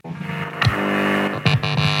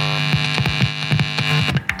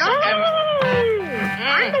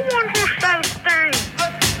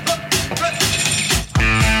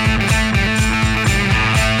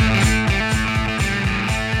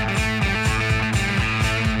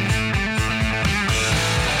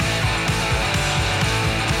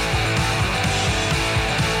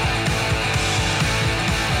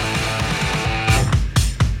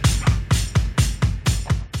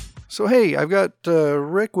So, hey, I've got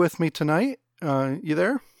Rick with me tonight. You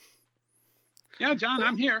there? Yeah, John,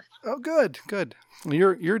 I'm here. Oh, good, good.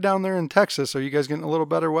 You're down there in Texas. Are you guys getting a little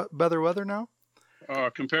better weather now?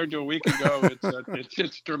 Compared to a week ago,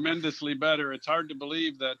 it's tremendously better. It's hard to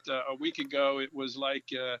believe that a week ago it was like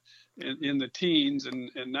in the teens, and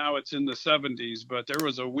now it's in the 70s. But there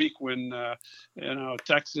was a week when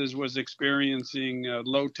Texas was experiencing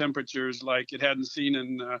low temperatures like it hadn't seen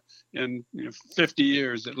in 50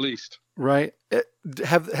 years at least. Right.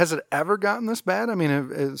 Has it ever gotten this bad? I mean,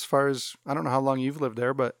 as far as I don't know how long you've lived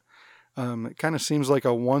there, but it kind of seems like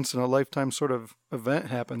a once in a lifetime sort of event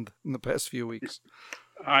happened in the past few weeks.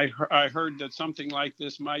 I heard that something like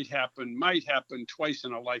this might happen twice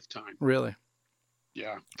in a lifetime. Really?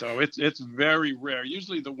 Yeah, so it's very rare.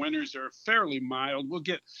 Usually the winters are fairly mild.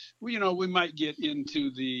 We might get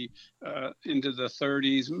into the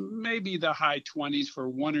 30s, maybe the high 20s for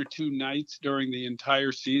one or two nights during the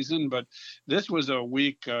entire season. But this was a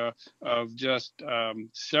week of just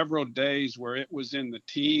several days where it was in the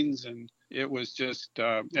teens, and it was just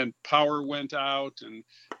and power went out,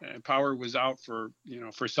 and power was out for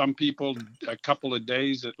some people a couple of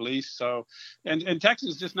days at least. So and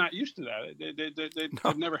Texas is just not used to that.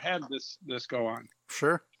 They've never had this go on.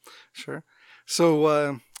 Sure.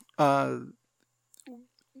 So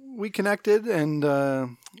we connected, and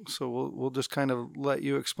so we'll just kind of let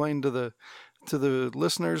you explain to the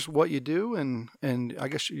listeners what you do, and I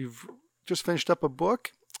guess you've just finished up a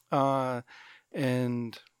book,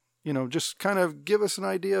 and just kind of give us an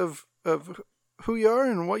idea of who you are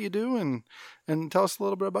and what you do, and tell us a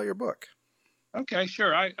little bit about your book. Okay,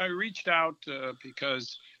 sure. I reached out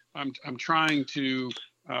because I'm trying to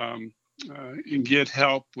get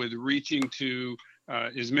help with reaching to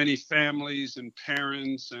as many families and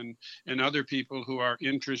parents and other people who are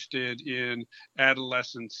interested in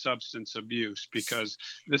adolescent substance abuse, because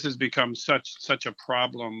this has become such a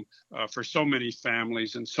problem for so many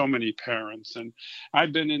families and so many parents. And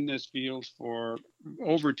I've been in this field for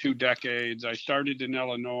over 2 decades. I started in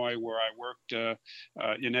Illinois, where I worked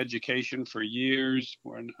in education for years,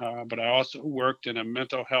 but I also worked in a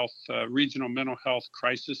mental health, regional mental health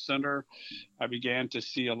crisis center. I began to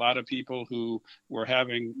see a lot of people who were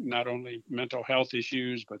having not only mental health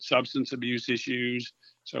issues, but substance abuse issues.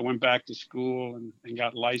 So I went back to school and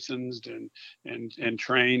got licensed and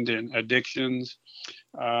trained in addictions.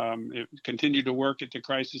 Continued to work at the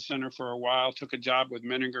crisis center for a while, took a job with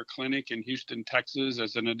Menninger Clinic in Houston, Texas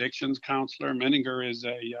as an addictions counselor. Menninger is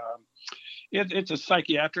it's a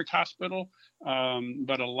psychiatric hospital,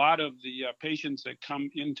 but a lot of the patients that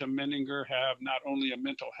come into Menninger have not only a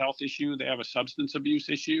mental health issue, they have a substance abuse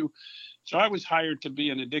issue. So I was hired to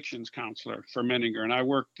be an addictions counselor for Menninger, and I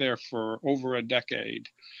worked there for over a decade.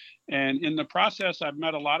 And in the process, I've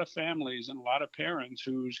met a lot of families and a lot of parents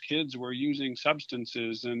whose kids were using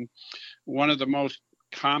substances. And one of the most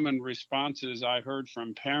common responses I heard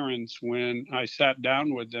from parents when I sat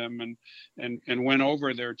down with them and went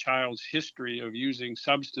over their child's history of using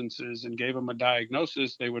substances and gave them a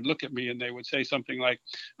diagnosis, they would look at me and they would say something like,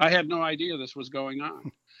 "I had no idea this was going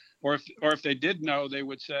on." Or if they did know, they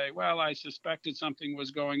would say, "Well, I suspected something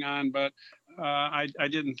was going on, but I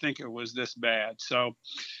didn't think it was this bad." So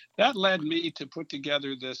that led me to put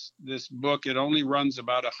together this book. It only runs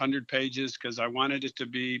about 100 pages because I wanted it to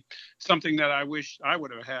be something that I wish I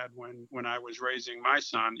would have had when I was raising my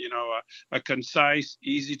son. A concise,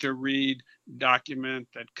 easy to read document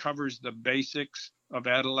that covers the basics of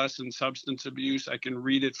adolescent substance abuse. I can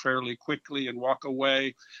read it fairly quickly and walk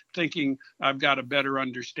away thinking I've got a better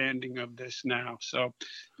understanding of this now. So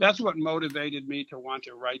that's what motivated me to want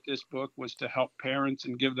to write this book, was to help parents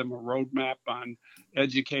and give them a roadmap on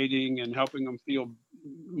educating and helping them feel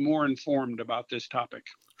more informed about this topic.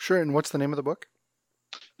 Sure. And what's the name of the book?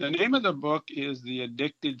 The name of the book is The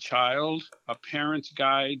Addicted Child, A Parent's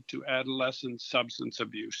Guide to Adolescent Substance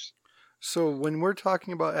Abuse. So when we're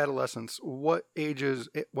talking about adolescence, what age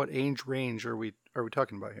range are we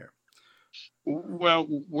talking about here? Well,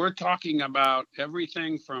 we're talking about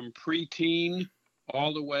everything from preteen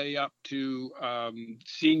all the way up to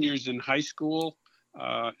seniors in high school,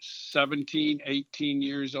 17, 18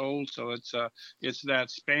 years old. So it's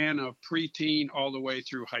that span of preteen all the way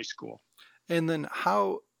through high school. And then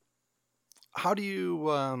how do you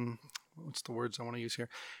what's the words I want to use here?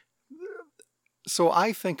 So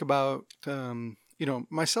I think about,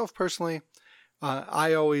 myself personally,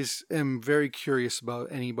 I always am very curious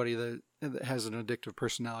about anybody that has an addictive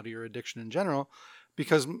personality or addiction in general,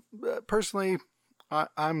 because personally,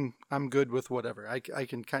 I'm good with whatever. I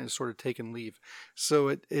can kind of sort of take and leave. So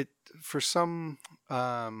it for some,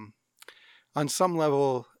 on some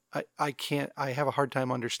level, I have a hard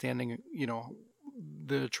time understanding,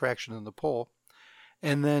 the attraction and the pull.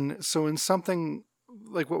 And then, so in something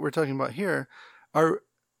like what we're talking about here, are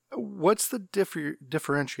what's the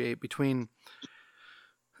differentiate between?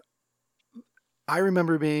 I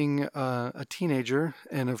remember being a teenager,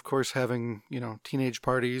 and of course having teenage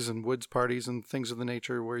parties and woods parties and things of the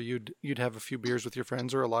nature where you'd have a few beers with your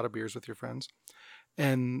friends or a lot of beers with your friends,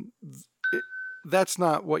 and it, that's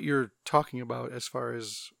not what you're talking about as far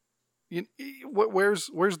as where's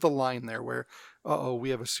the line there where oh we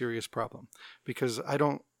have a serious problem, because I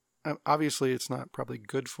don't, obviously it's not probably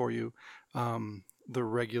good for you, the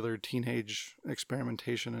regular teenage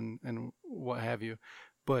experimentation and what have you,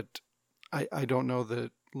 but I don't know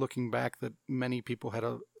that looking back that many people had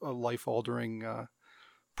a life altering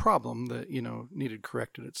problem that needed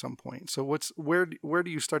corrected at some point. So where do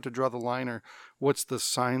you start to draw the line, or what's the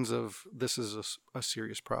signs of this is a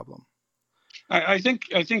serious problem? I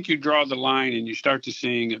think you draw the line and you start to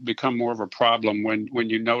seeing it become more of a problem when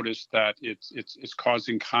you notice that it's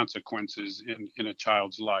causing consequences in a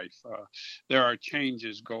child's life. There are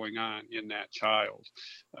changes going on in that child.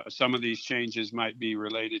 Some of these changes might be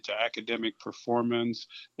related to academic performance.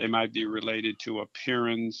 They might be related to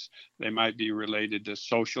appearance. They might be related to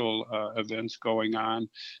social events going on.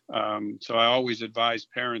 So I always advise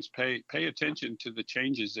parents pay attention to the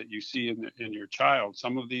changes that you see in your child.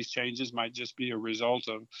 Some of these changes might just be a result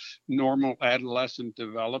of normal adolescent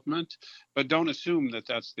development, but don't assume that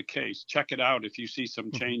that's the case. Check it out if you see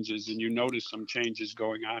some changes and you notice some changes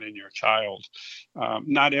going on in your child.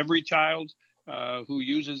 Not every child who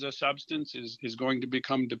uses a substance is going to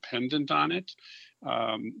become dependent on it.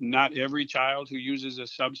 Not every child who uses a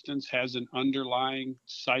substance has an underlying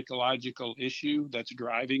psychological issue that's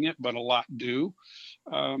driving it, but a lot do.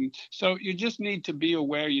 So you just need to be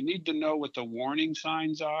aware. You need to know what the warning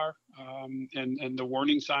signs are. And the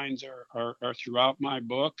warning signs are throughout my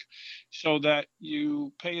book, so that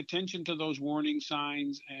you pay attention to those warning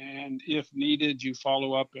signs. And if needed, you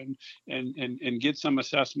follow up and get some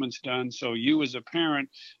assessments done. So you as a parent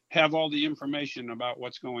have all the information about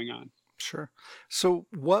what's going on. Sure. So,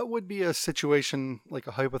 what would be a situation, like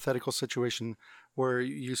a hypothetical situation, where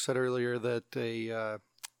you said earlier that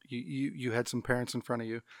you had some parents in front of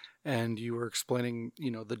you, and you were explaining,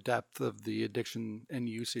 the depth of the addiction and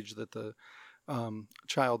usage that the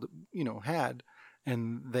child, had,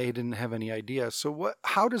 and they didn't have any idea. So,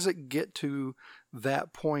 How does it get to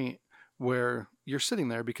that point where you're sitting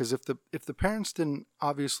there? Because if the parents didn't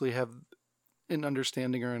obviously have an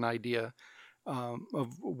understanding or an idea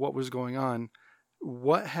of what was going on,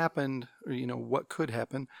 what happened, or what could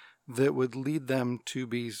happen that would lead them to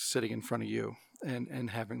be sitting in front of you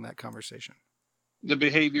and having that conversation? The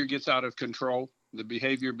behavior gets out of control. The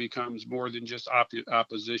behavior becomes more than just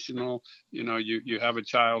oppositional. You have a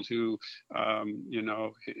child who,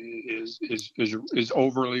 is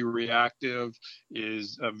overly reactive,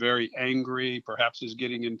 is very angry, perhaps is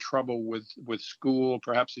getting in trouble with school,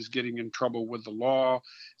 perhaps is getting in trouble with the law.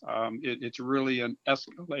 It's really an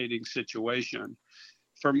escalating situation.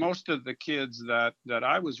 For most of the kids that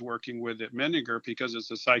I was working with at Menninger, because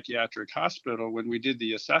it's a psychiatric hospital, when we did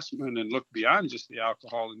the assessment and looked beyond just the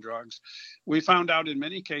alcohol and drugs, we found out in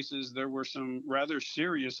many cases there were some rather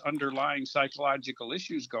serious underlying psychological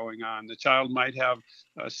issues going on. The child might have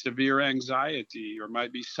severe anxiety, or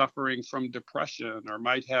might be suffering from depression, or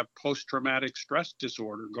might have post-traumatic stress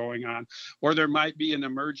disorder going on, or there might be an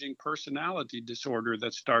emerging personality disorder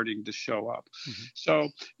that's starting to show up. Mm-hmm. So,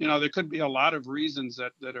 there could be a lot of reasons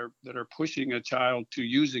that are pushing a child to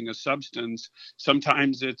using a substance.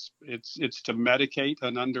 Sometimes it's to medicate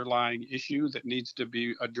an underlying issue that needs to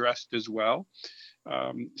be addressed as well.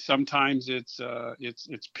 Sometimes it's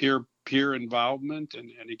peer involvement,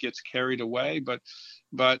 and it gets carried away. But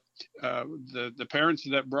the parents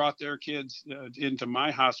that brought their kids into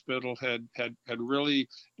my hospital had really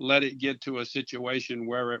let it get to a situation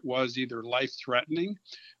where it was either life threatening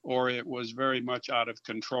or it was very much out of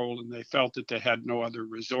control, and they felt that they had no other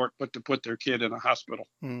resort but to put their kid in a hospital.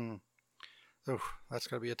 Oh, that's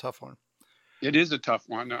got to be a tough one. It is a tough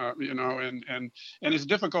one, and it's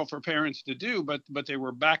difficult for parents to do, but they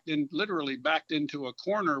were literally backed into a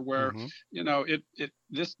corner where, mm-hmm.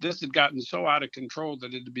 This had gotten so out of control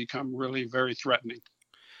that it had become really very threatening.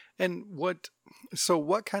 And what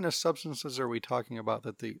kind of substances are we talking about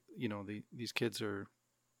that these kids are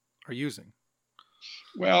using?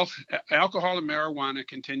 Well, alcohol and marijuana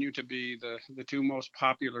continue to be the two most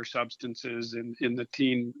popular substances in the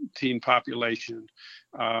teen population.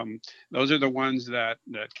 Um, those are the ones that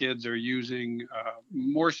kids are using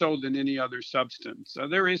more so than any other substance.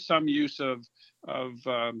 There is some use of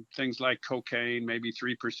things like cocaine. Maybe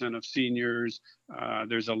 3% of seniors.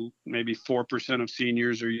 There's maybe 4% of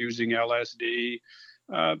seniors are using LSD.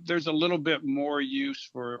 There's a little bit more use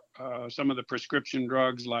for some of the prescription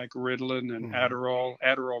drugs like Ritalin and Mm-hmm. Adderall.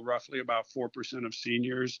 Adderall, roughly about 4% of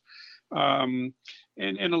seniors, um,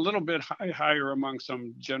 and a little bit higher among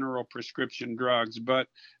some general prescription drugs. But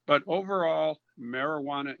overall,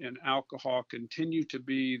 marijuana and alcohol continue to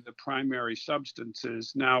be the primary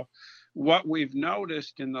substances. Now, what we've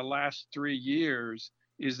noticed in the last 3 years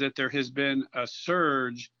is that there has been a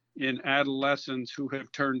surge in adolescents who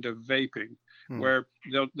have turned to vaping, where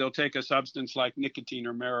they'll take a substance like nicotine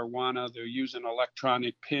or marijuana. They'll use an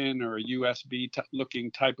electronic pin or a USB looking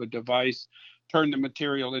type of device, turn the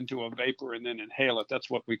material into a vapor, and then inhale it. That's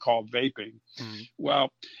what we call vaping. Mm-hmm.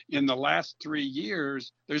 Well, in the last 3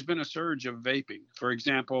 years, there's been a surge of vaping. For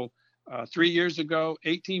example, 3 years ago,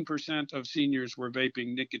 18% of seniors were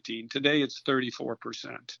vaping nicotine. Today, it's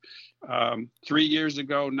 34%. 3 years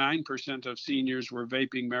ago, 9% of seniors were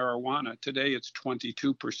vaping marijuana. Today, it's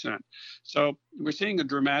 22%. So we're seeing a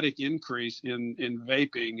dramatic increase in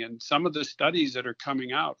vaping. And some of the studies that are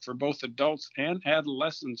coming out for both adults and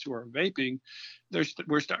adolescents who are vaping,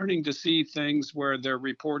 we're starting to see things where they're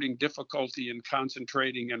reporting difficulty in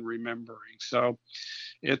concentrating and remembering. So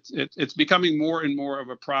it's becoming more and more of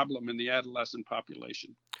a problem in the adolescent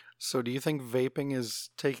population. So do you think vaping is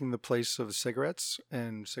taking the place of cigarettes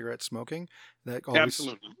and cigarette smoking? That always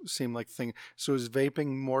Absolutely. seemed like thing. So is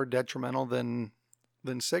vaping more detrimental than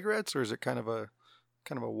cigarettes, or is it kind of a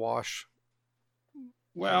wash there?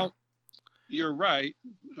 Well, you're right.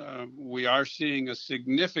 We are seeing a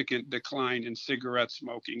significant decline in cigarette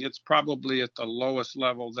smoking. It's probably at the lowest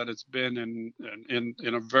level that it's been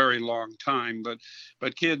in a very long time.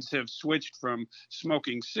 But kids have switched from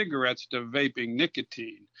smoking cigarettes to vaping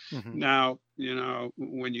nicotine. Mm-hmm. Now,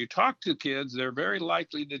 when you talk to kids, they're very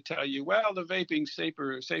likely to tell you, well, the vaping's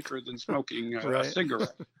safer than smoking a Right. cigarette.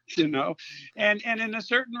 And in a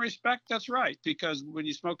certain respect, that's right, because when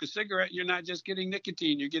you smoke a cigarette, you're not just getting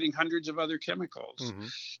nicotine, you're getting hundreds of other chemicals. Mm-hmm.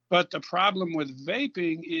 But the problem with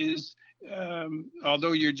vaping is,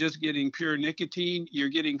 although you're just getting pure nicotine, you're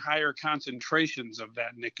getting higher concentrations of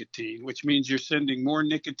that nicotine, which means you're sending more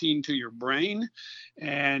nicotine to your brain,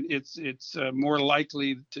 and it's more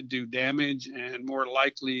likely to do damage and more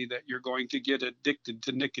likely that you're going to get addicted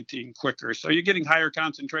to nicotine quicker. So you're getting higher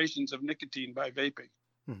concentrations of nicotine by vaping.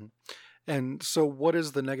 Mm-hmm. And so what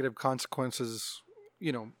is the negative consequences,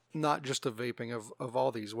 not just of vaping, of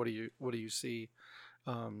all these? What do you see?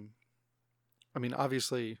 I mean,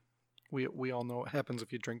 obviously we all know what happens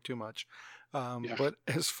if you drink too much. Yeah. But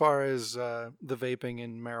as far as the vaping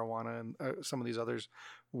and marijuana and some of these others,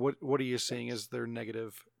 what are you seeing as their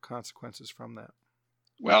negative consequences from that?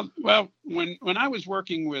 Well, when I was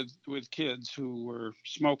working with kids who were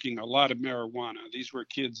smoking a lot of marijuana, these were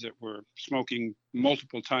kids that were smoking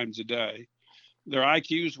multiple times a day. Their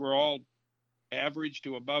IQs were all average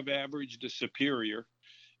to above average to superior.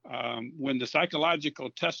 When the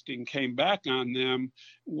psychological testing came back on them,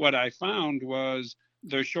 what I found was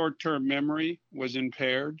their short-term memory was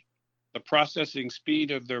impaired. The processing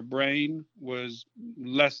speed of their brain was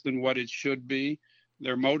less than what it should be.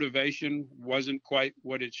 Their motivation wasn't quite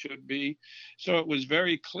what it should be. So it was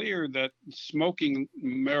very clear that smoking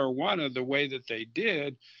marijuana the way that they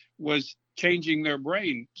did was changing their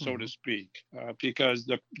brain, so to speak, because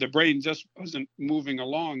the brain just wasn't moving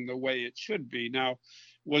along the way it should be. Now,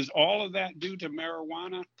 was all of that due to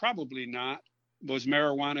marijuana? Probably not. Was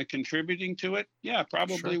marijuana contributing to it? Yeah,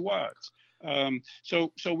 probably Sure. was.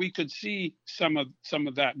 So we could see some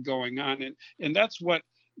of that going on, and that's what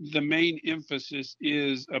the main emphasis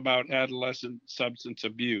is about adolescent substance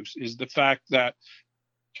abuse, is the fact that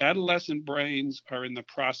adolescent brains are in the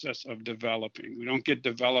process of developing. We don't get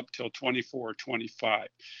developed till 24 or 25.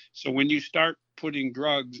 So when you start putting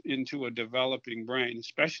drugs into a developing brain,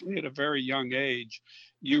 especially at a very young age,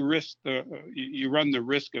 you run the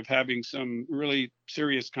risk of having some really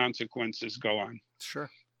serious consequences go on. Sure.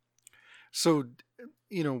 So,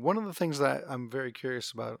 one of the things that I'm very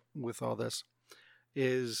curious about with all this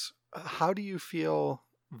is how do you feel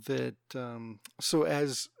that, so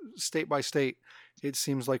as state by state, it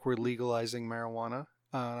seems like we're legalizing marijuana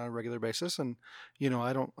on a regular basis. And,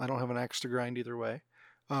 I don't have an axe to grind either way.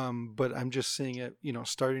 But I'm just seeing it,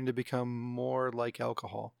 starting to become more like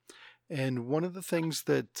alcohol. And one of the things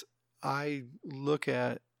that I look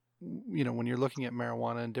at when you're looking at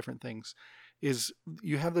marijuana and different things, is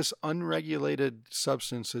you have this unregulated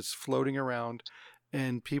substance that's floating around,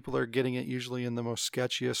 and people are getting it usually in the most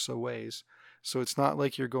sketchiest of ways. So it's not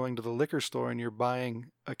like you're going to the liquor store and you're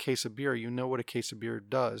buying a case of beer. You know what a case of beer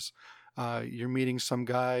does. You're meeting some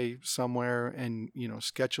guy somewhere and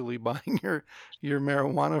sketchily buying your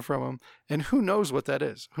marijuana from him, and who knows what that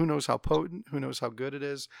is? Who knows how potent? Who knows how good it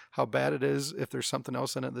is? How bad it is? If there's something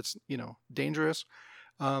else in it that's dangerous.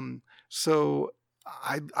 So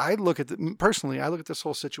I look at personally, I look at this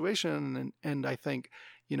whole situation and I think,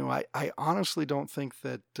 I honestly don't think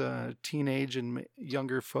that teenage and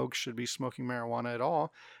younger folks should be smoking marijuana at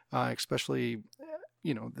all, especially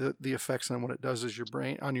the effects on what it does is your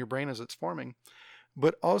brain as it's forming.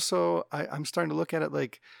 But also, I'm starting to look at it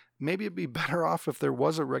like maybe it'd be better off if there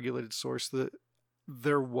was a regulated source, that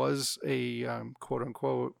there was a quote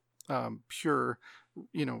unquote pure,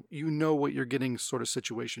 what you're getting sort of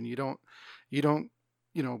situation. You don't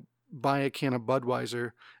buy a can of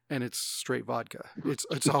Budweiser and it's straight vodka.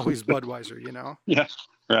 It's always Budweiser. Yeah,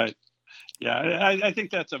 right. Yeah, I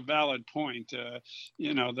think that's a valid point.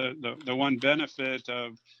 The one benefit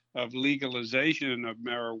of legalization of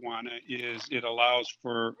marijuana is it allows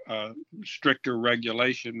for stricter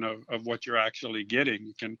regulation of what you're actually getting.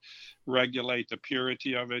 You can regulate the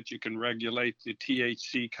purity of it. You can regulate the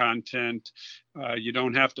THC content. You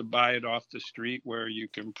don't have to buy it off the street, where you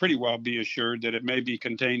can pretty well be assured that it may be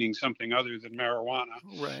containing something other than marijuana,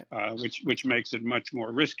 Right. which makes it much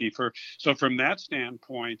more risky. So from that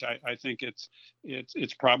standpoint, I think it's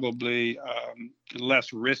probably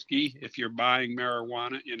less risky if you're buying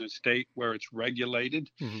marijuana in a state where it's regulated.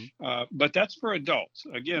 Mm-hmm. But that's for adults.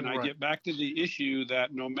 Again, I Right. get back to the issue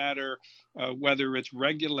that no matter whether it's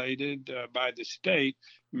regulated by the state,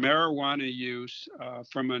 marijuana use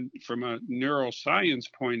from a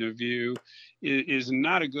neuroscience point of view is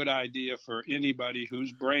not a good idea for anybody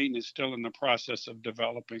whose brain is still in the process of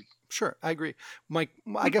developing. Sure, I agree.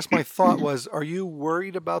 I guess my thought was, are you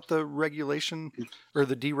worried about the regulation or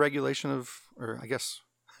the deregulation or I guess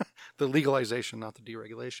the legalization, not the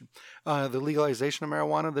deregulation, the legalization of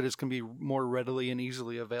marijuana, that it's going to be more readily and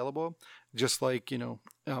easily available? Just like,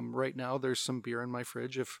 right now there's some beer in my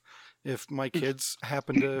fridge. If my kids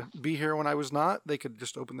happen to be here when I was not, they could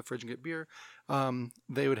just open the fridge and get beer.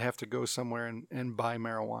 They would have to go somewhere and buy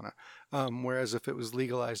marijuana. Whereas if it was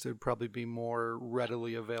legalized, it would probably be more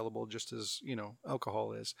readily available, just as,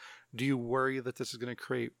 alcohol is. Do you worry that this is going to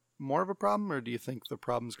create more of a problem, or do you think the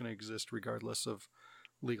problem is going to exist regardless of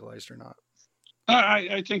legalized or not?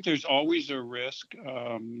 I think there's always a risk,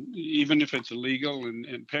 even if it's illegal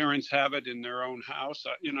and parents have it in their own house.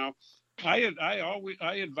 I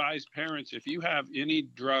advise parents, if you have any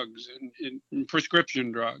drugs in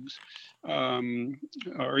prescription drugs,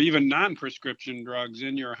 or even non-prescription drugs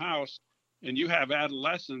in your house, and you have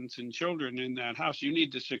adolescents and children in that house, you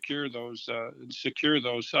need to secure those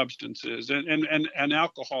substances, and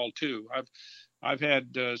alcohol too. I've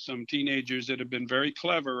had some teenagers that have been very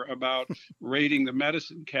clever about raiding the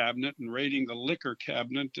medicine cabinet and raiding the liquor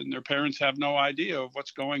cabinet, and their parents have no idea of what's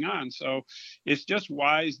going on. So it's just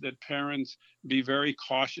wise that parents be very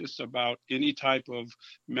cautious about any type of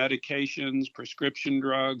medications, prescription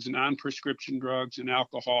drugs, non-prescription drugs, and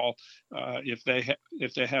alcohol if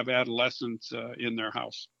they have adolescents in their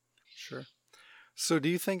house. Sure. So do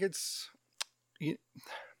you think it's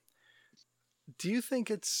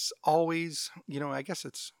always, I guess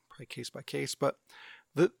it's probably case by case, but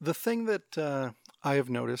the thing that I have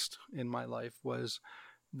noticed in my life was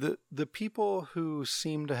the people who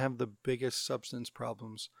seem to have the biggest substance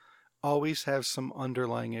problems always have some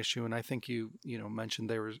underlying issue, and I think you mentioned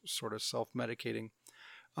they were sort of self-medicating.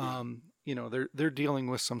 They're dealing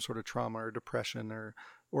with some sort of trauma or depression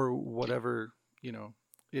or whatever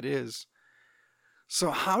it is. So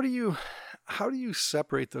how do you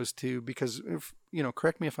separate those two? Because if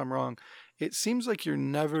correct me if I'm wrong, it seems like you're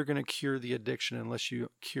never going to cure the addiction unless you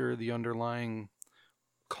cure the underlying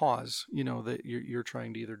cause. That you're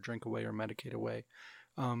trying to either drink away or medicate away.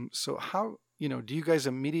 So how do you guys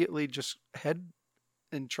immediately just head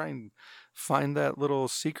and try and find that little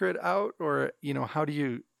secret out, or how do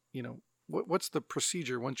you what's the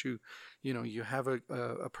procedure once you have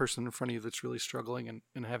a person in front of you that's really struggling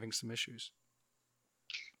and having some issues?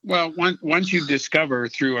 Well, once you discover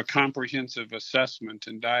through a comprehensive assessment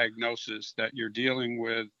and diagnosis that you're dealing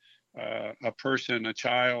with a person, a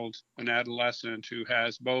child, an adolescent who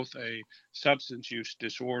has both a substance use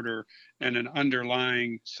disorder and an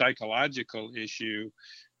underlying psychological issue,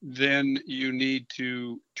 then you need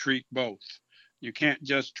to treat both. You can't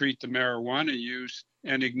just treat the marijuana use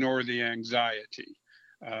and ignore the anxiety.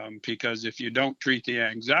 Because if you don't treat the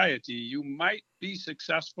anxiety, you might be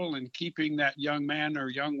successful in keeping that young man or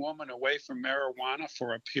young woman away from marijuana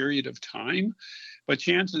for a period of time. But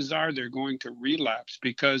chances are they're going to relapse,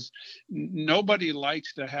 because nobody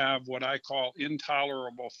likes to have what I call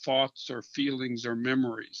intolerable thoughts or feelings or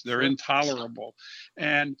memories. They're Sure. intolerable.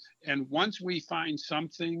 And once we find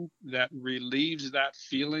something that relieves that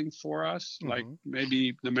feeling for us, like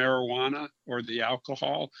maybe the marijuana or the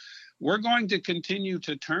alcohol, we're going to continue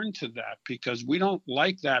to turn to that because we don't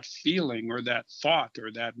like that feeling or that thought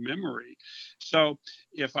or that memory. So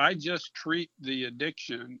if I just treat the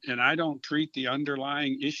addiction and I don't treat the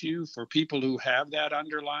underlying issue for people who have that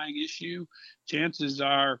underlying issue, chances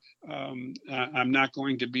are I'm not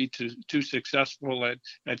going to be too successful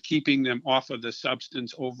at keeping them off of the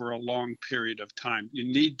substance over a long period of time. You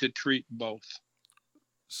need to treat both.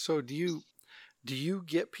 So do you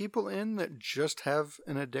get people in that just have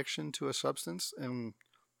an addiction to a substance and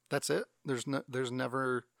that's it? There's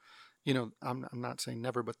never, I'm not saying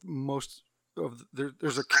never, but most of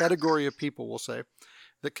there's a category of people, we'll say,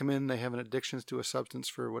 that come in, they have an addiction to a substance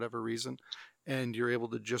for whatever reason, and you're able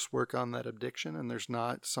to just work on that addiction, and there's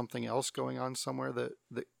not something else going on somewhere that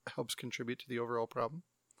helps contribute to the overall problem.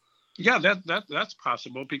 Yeah, that's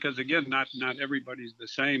possible, because again, not everybody's the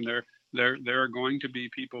same. There are going to be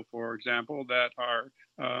people, for example, that are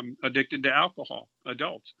addicted to alcohol,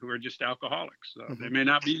 adults who are just alcoholics. They may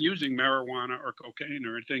not be using marijuana or cocaine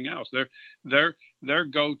or anything else. Their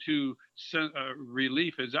go-to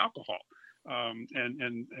relief is alcohol.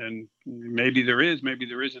 And maybe there is, maybe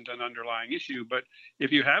there isn't an underlying issue. But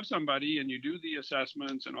if you have somebody and you do the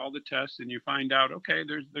assessments and all the tests and you find out, okay,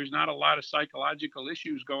 there's not a lot of psychological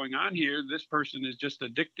issues going on here, this person is just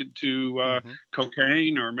addicted to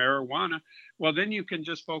cocaine or marijuana, well, then you can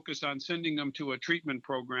just focus on sending them to a treatment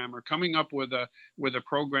program or coming up with a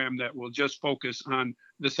program that will just focus on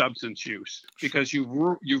the substance use, because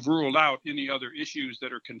you've ruled out any other issues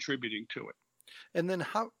that are contributing to it. And then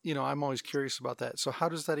how, I'm always curious about that. So how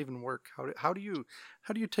does that even work? How do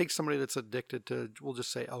you take somebody that's addicted to, we'll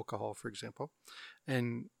just say alcohol, for example,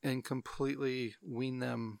 and completely wean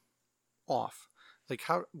them off? Like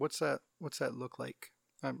what's that look like?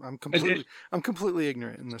 I'm completely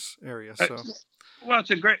ignorant in this area. So well,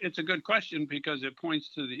 it's a good question, because it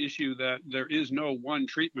points to the issue that there is no one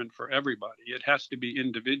treatment for everybody. It has to be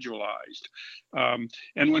individualized.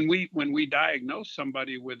 And when we diagnose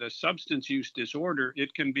somebody with a substance use disorder,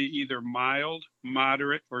 it can be either mild,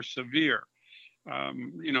 moderate, or severe.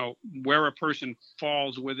 Where a person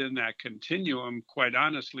falls within that continuum, quite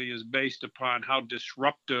honestly, is based upon how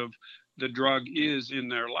disruptive the drug is in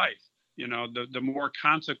their life. The more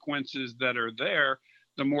consequences that are there,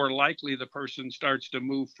 the more likely the person starts to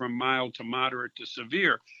move from mild to moderate to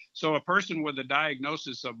severe. So a person with a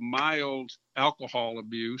diagnosis of mild alcohol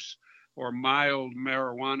abuse or mild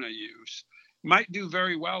marijuana use might do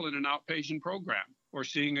very well in an outpatient program or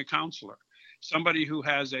seeing a counselor. Somebody who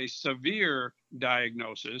has a severe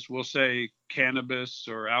diagnosis, we'll say cannabis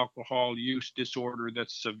or alcohol use disorder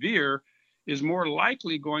that's severe, is more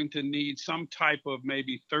likely going to need some type of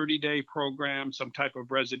maybe 30-day program, some type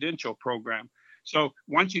of residential program. So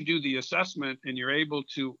once you do the assessment and you're able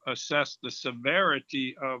to assess the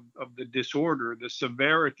severity of the disorder, the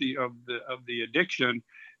severity of the addiction,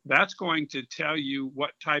 that's going to tell you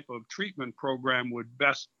what type of treatment program would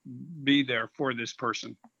best be there for this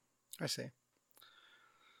person. I see.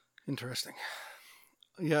 Interesting.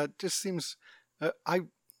 Yeah, it just seems. I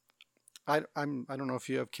don't know if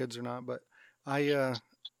you have kids or not, but I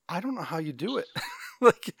don't know how you do it.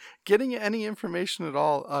 Like getting any information at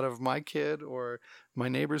all out of my kid or my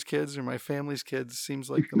neighbor's kids or my family's kids seems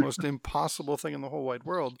like the most impossible thing in the whole wide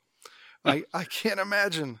world. I can't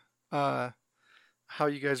imagine how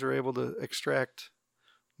you guys are able to extract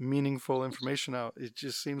meaningful information out. It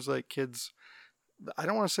just seems like kids, I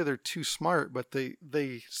don't want to say they're too smart, but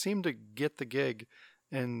they seem to get the gig.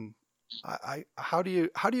 And how do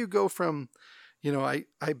you go from, I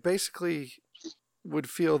basically would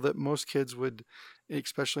feel that most kids would,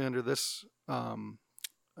 especially under this,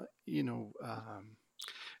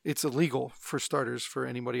 it's illegal for starters for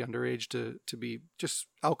anybody underage to be just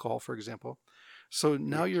alcohol, for example. So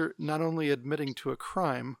now you're not only admitting to a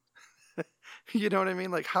crime, you know what I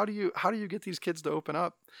mean? Like how do you get these kids to open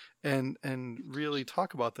up and really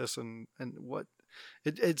talk about this and what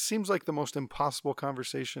it seems like the most impossible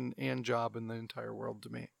conversation and job in the entire world to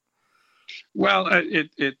me. Well,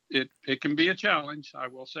 it can be a challenge. I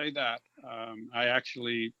will say that. I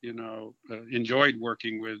actually, enjoyed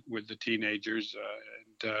working with the teenagers,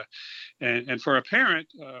 and for a parent,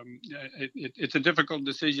 it's a difficult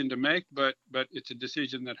decision to make, but it's a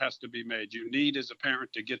decision that has to be made. You need, as a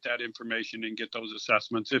parent, to get that information and get those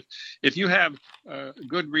assessments. If you have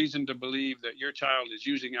good reason to believe that your child is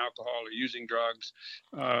using alcohol or using drugs,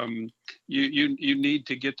 you need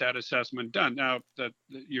to get that assessment done. Now, that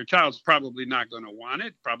your child's probably not going to want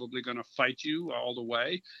it, probably going to fight you all the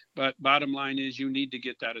way, but bottom line is you need to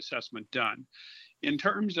get that assessment done. In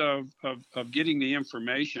terms of getting the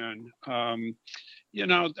information,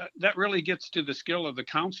 that really gets to the skill of the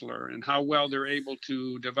counselor and how well they're able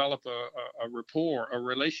to develop a rapport, a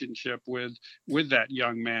relationship with that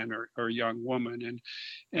young man or young woman.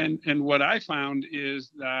 And what I found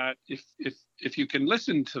is that if you can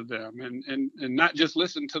listen to them and not just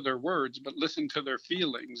listen to their words, but listen to their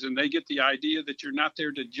feelings, and they get the idea that you're not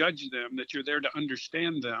there to judge them, that you're there to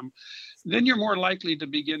understand them, then you're more likely to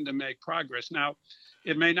begin to make progress. Now,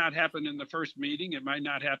 it may not happen in the first meeting. It might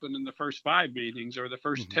not happen in the first 5 meetings or the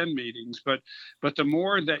first 10 meetings, but the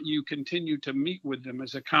more that you continue to meet with them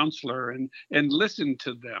as a counselor and listen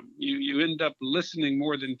to them, you end up listening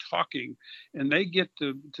more than talking, and they get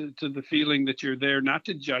to the feeling that you're there not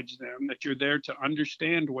to judge them, that you're there to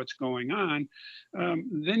understand what's going on.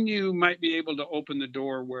 Then you might be able to open the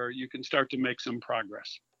door where you can start to make some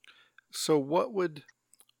progress. So what would,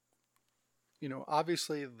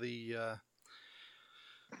 obviously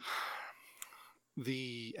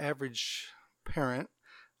the average parent,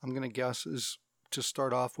 I'm going to guess, is to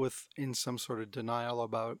start off with in some sort of denial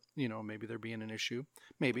about, maybe there being an issue.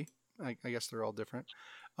 Maybe. I guess they're all different.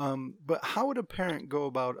 But how would a parent go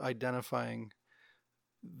about identifying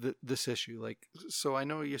this issue? Like, so I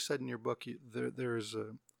know you said in your book there's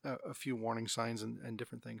a few warning signs and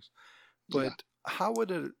different things. But how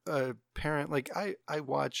would a parent, like I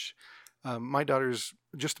watch, my daughter's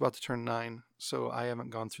just about to turn 9, so I haven't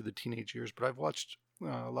gone through the teenage years, but I've watched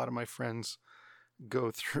a lot of my friends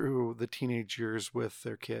go through the teenage years with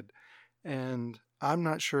their kid. And I'm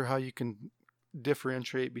not sure how you can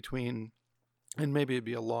differentiate between, and maybe it'd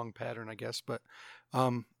be a long pattern, I guess, but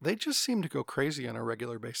they just seem to go crazy on a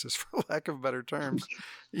regular basis, for lack of better terms,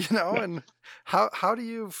 and how do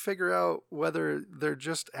you figure out whether they're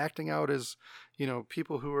just acting out as,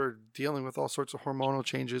 people who are dealing with all sorts of hormonal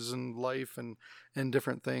changes in life and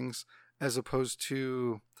different things, as opposed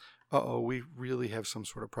to, we really have some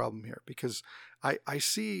sort of problem here? Because I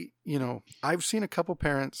see, I've seen a couple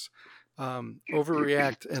parents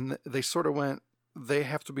overreact, and they sort of went, they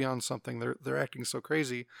have to be on something. They're acting so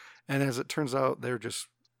crazy. And as it turns out, they're just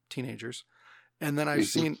teenagers. And then I've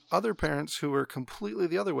seen other parents who are completely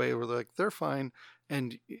the other way, where they're like, they're fine.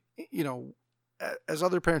 And, as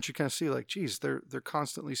other parents, you kind of see like, geez, they're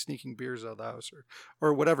constantly sneaking beers out of the house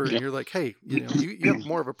or whatever. And you're like, hey, you have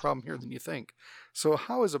more of a problem here than you think. So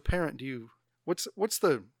how, as a parent,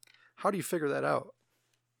 how do you figure that out?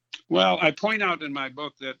 Well, I point out in my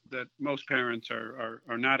book that most parents are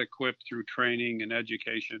not equipped through training and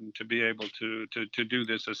education to be able to do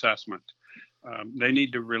this assessment. They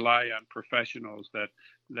need to rely on professionals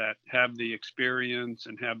that have the experience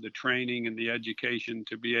and have the training and the education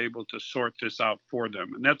to be able to sort this out for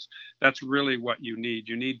them. And that's really what you need.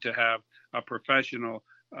 You need to have a professional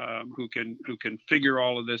who can figure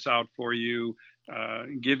all of this out for you,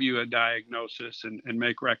 give you a diagnosis and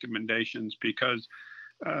make recommendations, because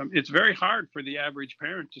it's very hard for the average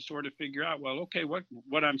parent to sort of figure out, well, okay,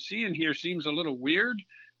 what I'm seeing here seems a little weird,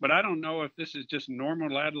 but I don't know if this is just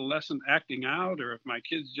normal adolescent acting out, or if my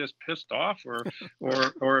kid's just pissed off, or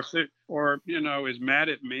if it, is mad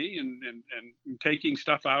at me and taking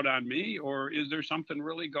stuff out on me, or is there something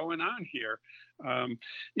really going on here?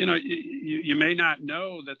 You may not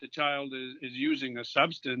know that the child is using a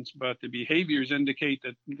substance, but the behaviors indicate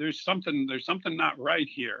that there's something not right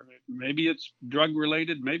here. Maybe it's drug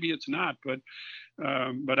related, maybe it's not, but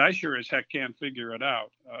I sure as heck can't figure it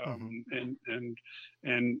out.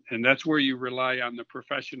 And that's where you rely on the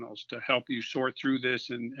professionals to help you sort through this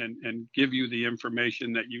and give you the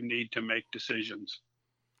information that you need to make decisions.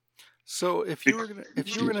 So if you were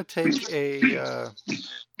gonna take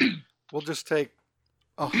we'll just take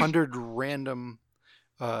 100 random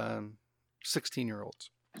 16-year-olds.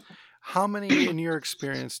 How many, in your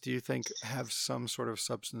experience, do you think have some sort of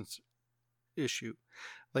substance issue?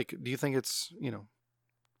 Like, do you think it's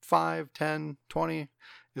 5, 10, 20?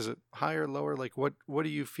 Is it higher, lower? Like, what do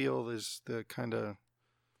you feel is the kind of...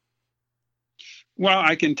 Well,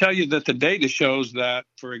 I can tell you that the data shows that,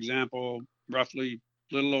 for example, roughly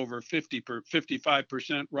a little over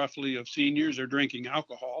 55% roughly of seniors are drinking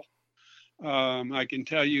alcohol. I can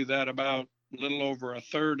tell you that about a little over a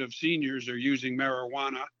third of seniors are using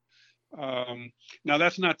marijuana. Um, Now,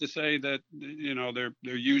 that's not to say that they're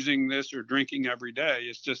using this or drinking every day.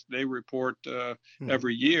 It's just they report Hmm.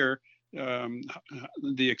 every year um,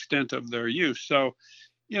 the extent of their use. So,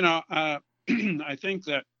 I think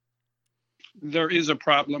that there is a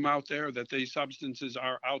problem out there, that these substances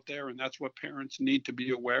are out there, and that's what parents need to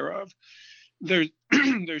be aware of. There's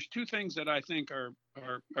there's two things that I think are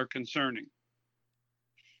concerning.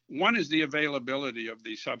 One is the availability of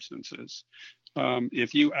these substances.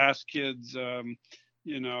 If you ask kids,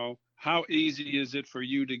 how easy is it for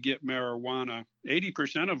you to get marijuana?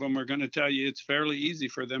 80% of them are going to tell you it's fairly easy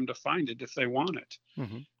for them to find it if they want it.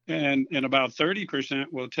 Hmm. And about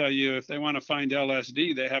 30% will tell you if they want to find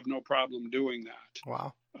LSD, they have no problem doing that.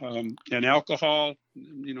 Wow. And alcohol,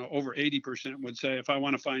 over 80% would say if I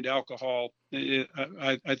want to find alcohol,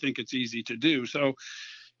 I think it's easy to do. So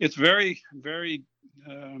it's very, very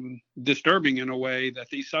disturbing in a way that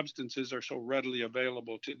these substances are so readily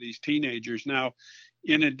available to these teenagers. Now,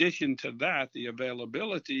 in addition to that, the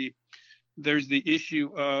availability, there's the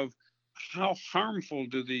issue of how harmful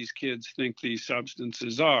do these kids think these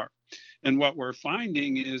substances are? And what we're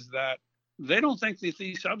finding is that they don't think that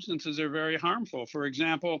these substances are very harmful. For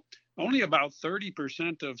example, only about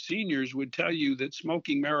 30% of seniors would tell you that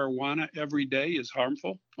smoking marijuana every day is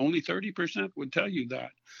harmful. Only 30% would tell you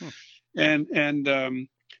that. Hmm. And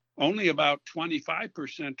only about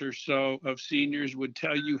 25% or so of seniors would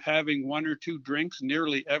tell you having one or two drinks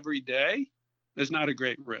nearly every day is not a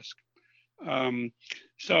great risk. Um,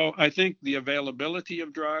 so I think the availability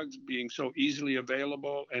of drugs being so easily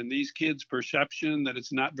available, and these kids' perception that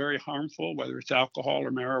it's not very harmful, whether it's alcohol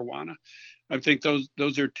or marijuana, I think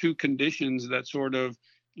those are two conditions that sort of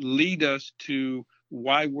lead us to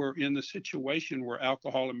why we're in the situation where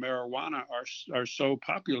alcohol and marijuana are so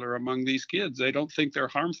popular among these kids. They don't think they're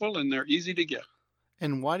harmful, and they're easy to get.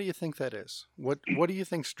 And why do you think that is? What do you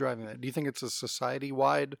think's driving that? Do you think it's a society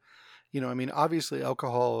wide? I mean, obviously,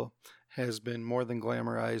 alcohol has been more than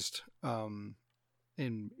glamorized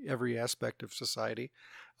in every aspect of society.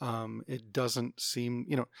 It doesn't seem,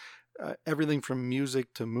 everything from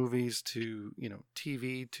music to movies to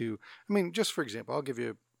TV to, I mean, just for example, I'll give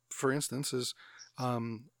you, for instance, is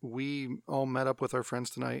we all met up with our friends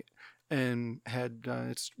tonight and had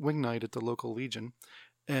it's wing night at the local Legion,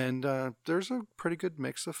 and there's a pretty good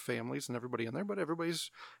mix of families and everybody in there, but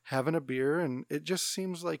everybody's having a beer, and it just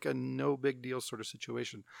seems like a no big deal sort of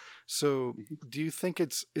situation. So, do you think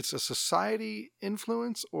it's a society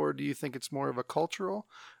influence, or do you think it's more of a cultural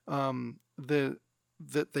the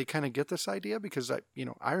that they kind of get this idea? Because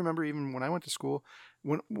I remember even when I went to school,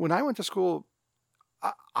 when I went to school,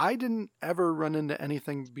 I didn't ever run into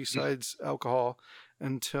anything besides alcohol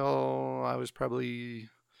until I was probably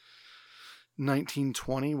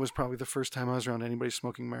 1920 was probably the first time I was around anybody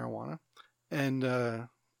smoking marijuana, and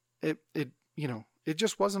it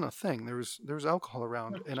just wasn't a thing. There was alcohol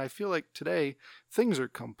around, and I feel like today things are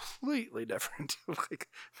completely different. Like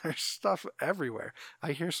there's stuff everywhere.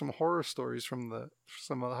 I hear some horror stories from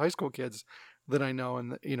some of the high school kids that I know,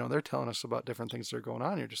 and they're telling us about different things that are going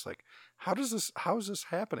on. You're just like, how is this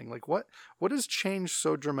happening? Like what has changed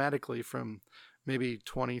so dramatically from maybe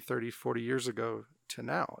 20, 30, 40 years ago to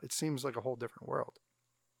now? It seems like a whole different world.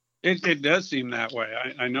 It does seem that way.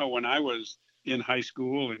 I know when I was in high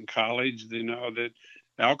school and college, that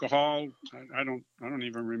alcohol, I don't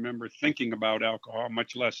even remember thinking about alcohol,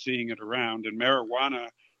 much less seeing it around. And marijuana,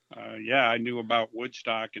 yeah, I knew about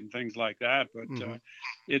Woodstock and things like that, but Mm-hmm.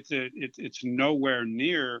 it's nowhere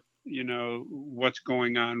near what's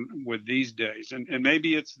going on with these days. And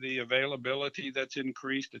maybe it's the availability that's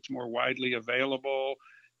increased. It's more widely available.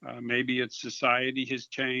 Maybe it's society has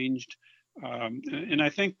changed. And I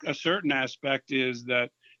think a certain aspect is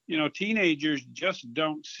that, teenagers just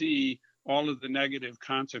don't see all of the negative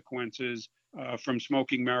consequences from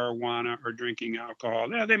smoking marijuana or drinking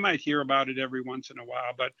alcohol. Yeah, they might hear about it every once in a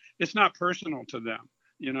while, but it's not personal to them.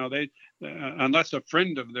 They unless a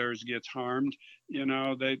friend of theirs gets harmed,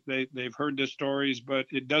 they've heard the stories, but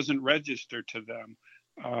it doesn't register to them.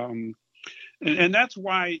 Um, and that's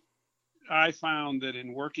why I found that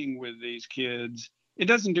in working with these kids, it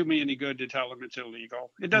doesn't do me any good to tell them it's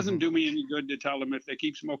illegal. It doesn't Mm-hmm. do me any good to tell them if they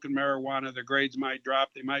keep smoking marijuana, their grades might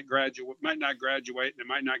drop, they might not graduate, and they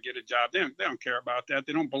might not get a job. They don't care about that.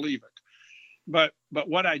 They don't believe it. But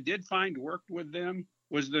what I did find worked with them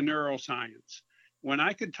was the neuroscience. When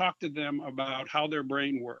I could talk to them about how their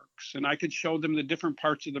brain works, and I could show them the different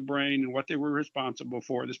parts of the brain and what they were responsible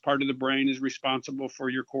for. This part of the brain is responsible for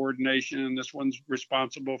your coordination. This one's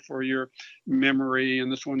responsible for your memory,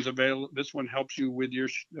 and this one's available. This one helps you with your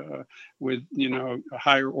with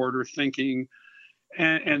higher order thinking.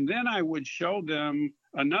 And then I would show them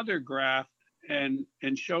another graph and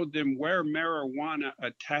showed them where marijuana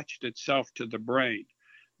attached itself to the brain.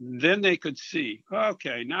 Then they could see,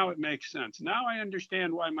 okay, now it makes sense. Now I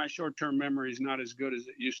understand why my short-term memory is not as good as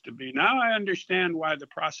it used to be. Now I understand why the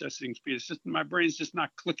processing speed is just, my brain's just not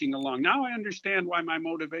clicking along. Now I understand why my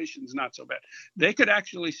motivation is not so bad. They could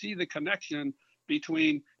actually see the connection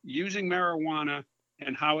between using marijuana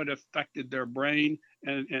and how it affected their brain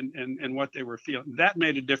and what they were feeling. That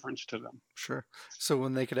made a difference to them. Sure. So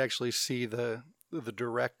when they could actually see the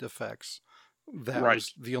direct effects, that Right.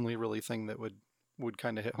 was the only really thing that would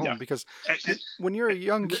kind of hit home. Yeah. Because when you're a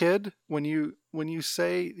young kid, when you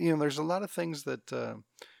say, there's a lot of things that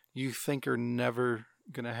you think are never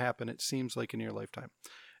going to happen, it seems like, in your lifetime,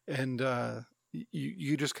 and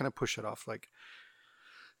you just kind of push it off, like,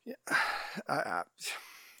 I,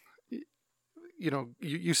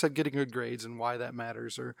 you said getting good grades and why that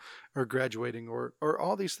matters, or graduating, or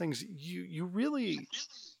all these things. You really,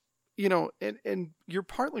 and you're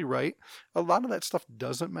partly right. A lot of that stuff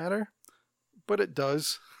doesn't matter, but it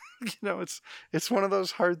does. It's one of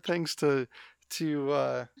those hard things to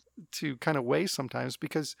kind of weigh sometimes,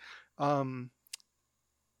 because the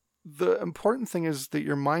important thing is that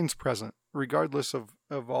your mind's present regardless of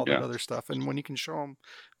all that other stuff. And when you can show them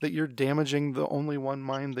that you're damaging the only one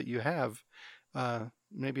mind that you have,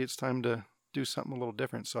 maybe it's time to do something a little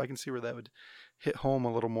different. So I can see where that would hit home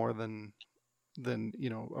a little more than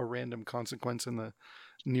a random consequence in the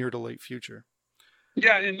near to late future.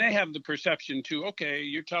 Yeah, and they have the perception too. Okay,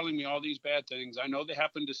 you're telling me all these bad things. I know they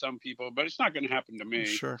happen to some people, but it's not going to happen to me.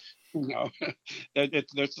 Sure.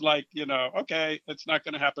 It's like, okay, it's not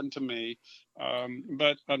going to happen to me.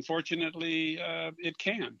 But unfortunately, it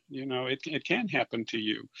can. It can happen to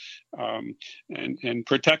you. And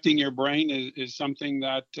protecting your brain is something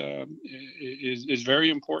that is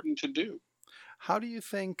very important to do. How do you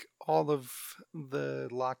think all of the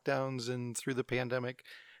lockdowns and through the pandemic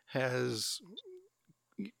has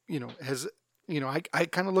I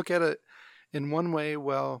kind of look at it in one way.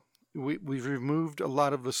 Well, we've removed a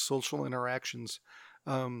lot of the social interactions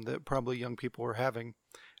that probably young people are having.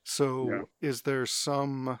 So is there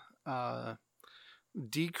some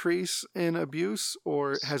decrease in abuse,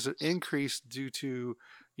 or has it increased due to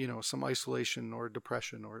some isolation or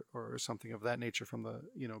depression or something of that nature from the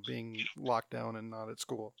being locked down and not at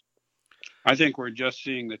school? I think we're just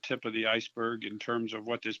seeing the tip of the iceberg in terms of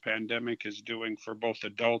what this pandemic is doing for both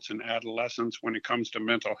adults and adolescents when it comes to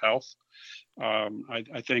mental health.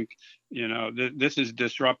 I think, this has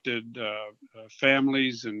disrupted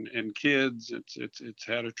families and kids. It's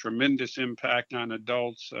had a tremendous impact on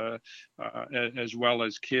adults as well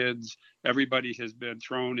as kids. Everybody has been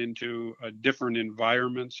thrown into a different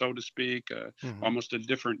environment, so to speak, almost a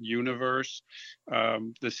different universe.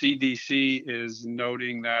 The CDC is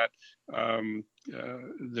noting that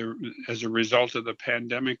as a result of the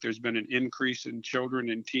pandemic, there's been an increase in children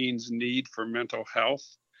and teens' need for mental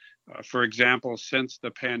health. For example, since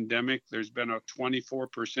the pandemic, there's been a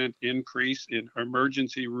 24% increase in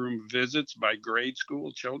emergency room visits by grade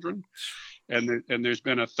school children. And there's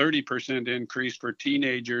been a 30% increase for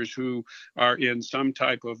teenagers who are in some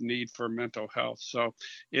type of need for mental health. So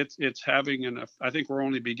it's having I think we're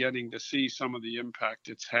only beginning to see some of the impact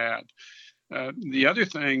it's had. The other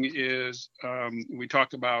thing is we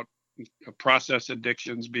talk about process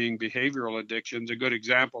addictions being behavioral addictions. A good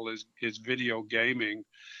example is video gaming.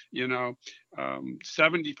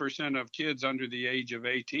 70% of kids under the age of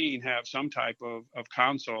 18 have some type of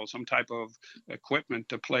console, some type of equipment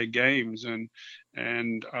to play games. And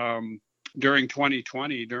during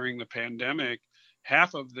 2020, during the pandemic,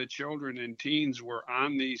 half of the children and teens were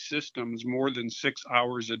on these systems more than 6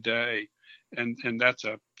 hours a day. And that's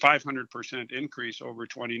a 500% increase over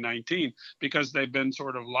 2019 because they've been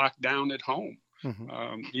sort of locked down at home.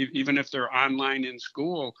 Even if they're online in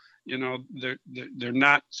school, they're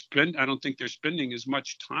not I don't think they're spending as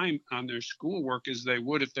much time on their schoolwork as they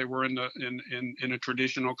would if they were in a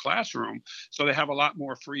traditional classroom. So they have a lot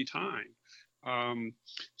more free time.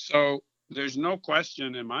 So there's no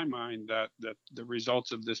question in my mind that the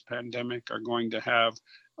results of this pandemic are going to have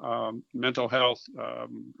mental health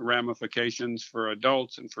ramifications for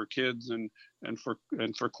adults and for kids and for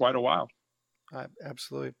quite a while.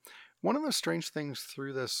 Absolutely. One of the strange things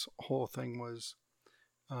through this whole thing was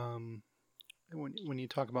when you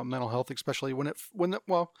talk about mental health, especially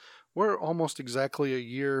well, we're almost exactly a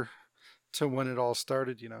year to when it all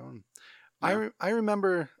started, And I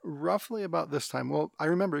remember roughly about this time. Well, I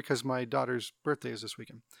remember because my daughter's birthday is this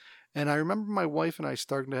weekend. And I remember my wife and I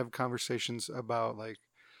starting to have conversations about, like,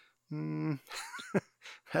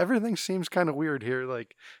 everything seems kind of weird here.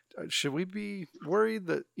 Like, should we be worried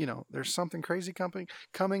that, there's something crazy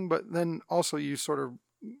coming? But then also you sort of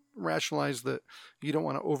rationalize that you don't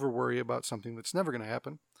want to over worry about something that's never going to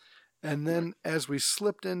happen. And Right. then as we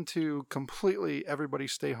slipped into completely everybody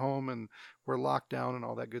stay home and we're locked down and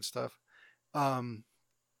all that good stuff, um,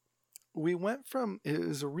 we went from, it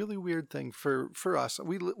was a really weird thing for us.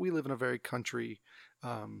 We live in a very country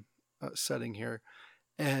setting here.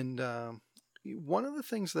 And one of the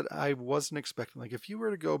things that I wasn't expecting, like if you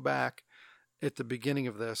were to go back at the beginning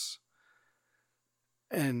of this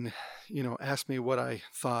and, ask me what I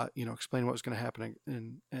thought, explain what was going to happen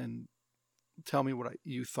and tell me what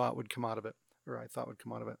you thought would come out of it, or I thought would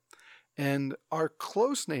come out of it. And our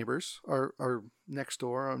close neighbors, our next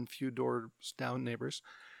door, and few doors down neighbors,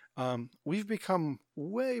 we've become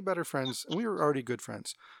way better friends. And we were already good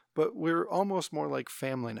friends, but we're almost more like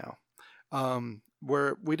family now.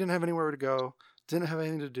 Where we didn't have anywhere to go, didn't have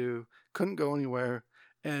anything to do, couldn't go anywhere.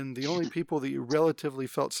 And the only people that you relatively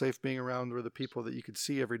felt safe being around were the people that you could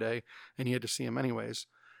see every day, and you had to see them anyways.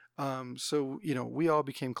 So, we all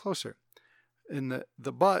became closer. And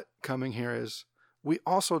the but coming here is we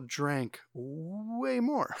also drank way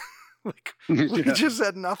more. Like we Yeah. just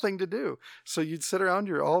had nothing to do. So you'd sit around,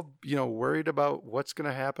 you're all, worried about what's going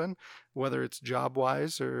to happen, whether it's job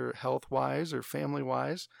wise or health wise or family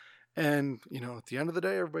wise. And, at the end of the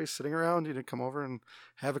day, everybody's sitting around, come over and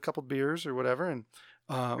have a couple beers or whatever. And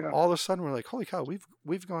Yeah. all of a sudden we're like, holy cow,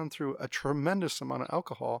 we've gone through a tremendous amount of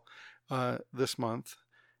alcohol this month.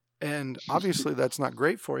 And obviously that's not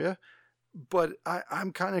great for you. But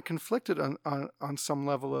I'm kind of conflicted on some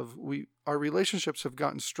level of our relationships have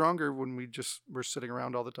gotten stronger when we're sitting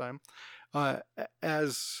around all the time.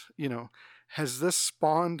 As has this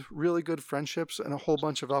spawned really good friendships and a whole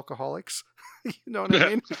bunch of alcoholics? You know what I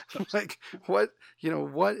mean? Like what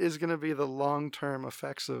is going to be the long-term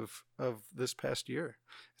effects of this past year?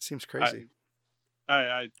 It seems crazy.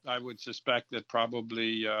 I would suspect that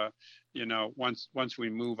probably once we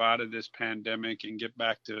move out of this pandemic and get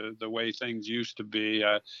back to the way things used to be,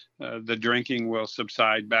 the drinking will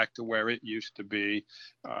subside back to where it used to be,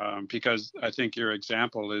 because I think your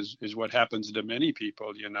example is what happens to many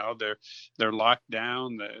people. They're locked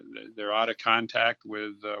down, they're out of contact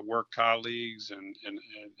with work colleagues and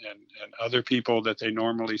other people that they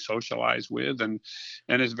normally socialize with, and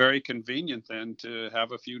it's very convenient then to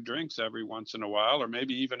have a few drinks every once in a while, or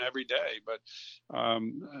maybe even every day. But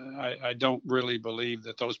I don't really believe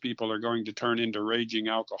that those people are going to turn into raging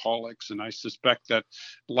alcoholics. And I suspect that,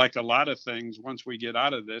 like a lot of things, once we get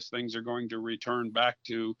out of this, things are going to return back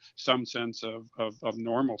to some sense of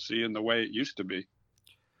normalcy in the way it used to be.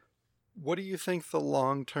 What do you think the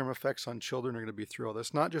long-term effects on children are going to be through all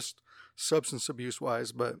this? Not just substance abuse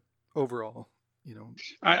wise, but overall,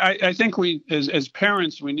 I think we, as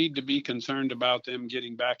parents, we need to be concerned about them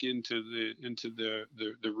getting back into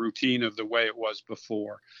the routine of the way it was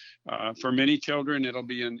before. For many children, it'll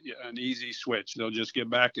be an easy switch. They'll just get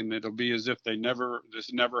back, and it'll be as if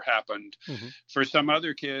this never happened. Mm-hmm. For some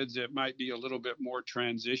other kids, it might be a little bit more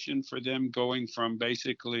transition for them, going from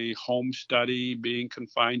basically home study, being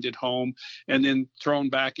confined at home, and then thrown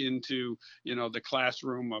back into the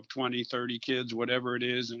classroom of 20, 30 kids, whatever it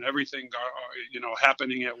is, and everything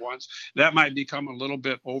happening at once. That might become a little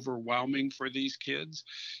bit overwhelming for these kids.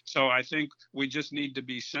 So I think we just need to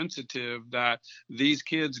be sensitive that these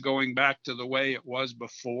kids going back to the way it was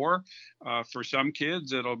before, for some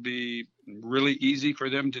kids it'll be really easy for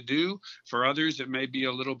them to do. For others it may be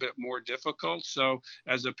a little bit more difficult. So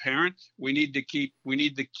as a parent, we need to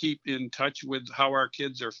keep in touch with how our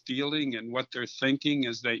kids are feeling and what they're thinking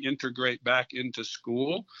as they integrate back into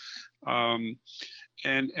school.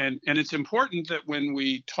 And it's important that when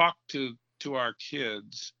we talk to our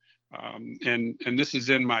kids, and this is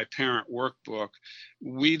in my parent workbook,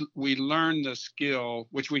 we learn the skill,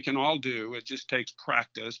 which we can all do. It just takes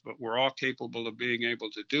practice, but we're all capable of being able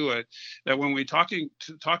to do it. That when we talking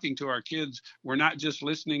to our kids, we're not just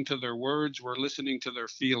listening to their words, we're listening to their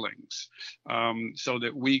feelings, so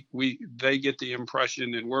that they get the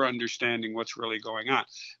impression and we're understanding what's really going on.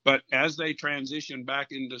 But as they transition back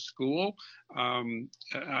into school,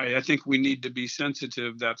 I think we need to be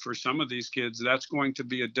sensitive that for some of these kids, that's going to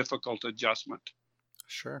be a difficult adjustment.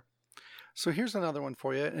 Sure. So here's another one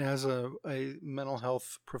for you. And as a mental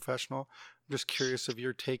health professional, I'm just curious of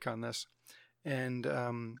your take on this. And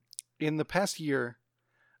in the past year,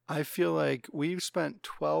 I feel like we've spent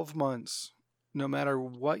 12 months, no matter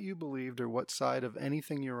what you believed or what side of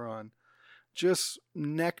anything you're on, just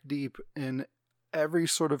neck deep in every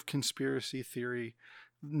sort of conspiracy theory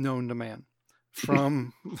known to man.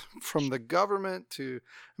 from from the government to,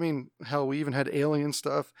 I mean, hell, we even had alien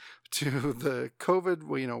stuff to the COVID,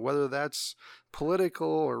 whether that's political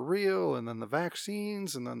or real, and then the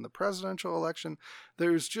vaccines, and then the presidential election. It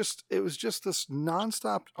was just this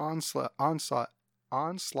nonstop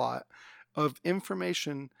onslaught of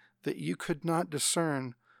information that you could not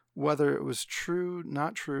discern whether it was true,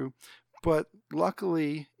 not true. But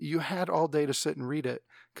luckily, you had all day to sit and read it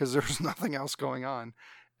because there was nothing else going on,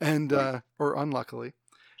 and Right. or unluckily.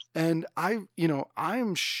 And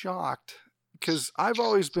I'm shocked because I've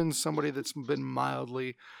always been somebody that's been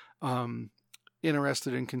mildly um,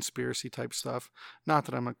 interested in conspiracy type stuff. Not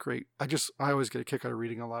that I'm a great, I always get a kick out of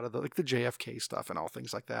reading a lot of the JFK stuff and all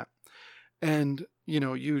things like that. And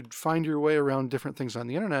you'd find your way around different things on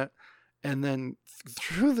the internet, and then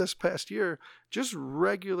through this past year, just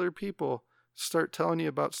regular people start telling you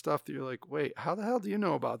about stuff that you're like, wait, how the hell do you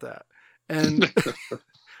know about that? And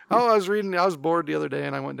oh, I was bored the other day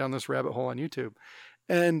and I went down this rabbit hole on YouTube.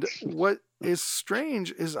 And what is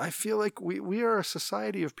strange is I feel like we are a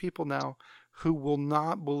society of people now who will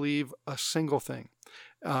not believe a single thing.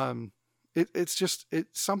 It's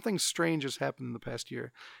something strange has happened in the past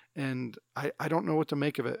year, and I don't know what to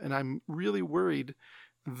make of it. And I'm really worried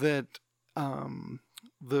that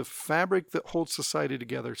the fabric that holds society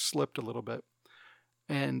together slipped a little bit,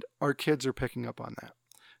 and our kids are picking up on that.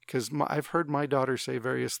 Because I've heard my daughter say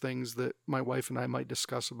various things that my wife and I might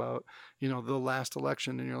discuss about, the last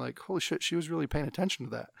election, and you're like, holy shit, she was really paying attention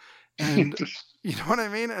to that, and you know what I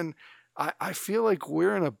mean. And I feel like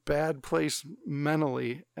we're in a bad place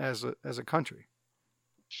mentally as a country.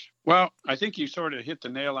 Well, I think you sort of hit the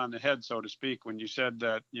nail on the head, so to speak, when you said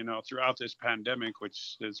that, throughout this pandemic,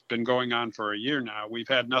 which has been going on for a year now, we've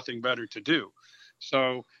had nothing better to do.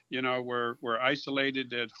 So, we're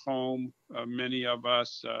isolated at home. Many of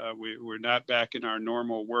us, we're not back in our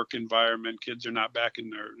normal work environment. Kids are not back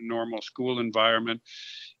in their normal school environment.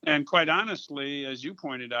 And quite honestly, as you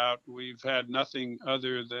pointed out, we've had nothing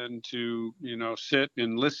other than to, sit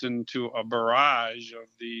and listen to a barrage of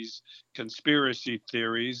these conspiracy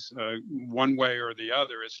theories, one way or the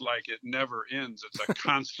other. It's like it never ends. It's a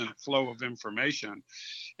constant flow of information.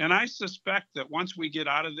 And I suspect that once we get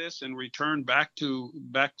out of this and return back to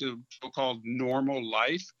so-called normal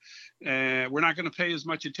life, we're not going to pay as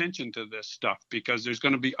much attention to this stuff because there's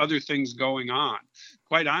going to be other things going on.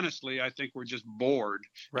 Quite honestly, I think we're just bored,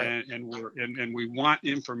 Right. and we want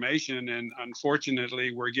information, and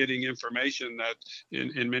unfortunately, we're getting information that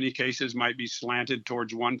in many cases might be slanted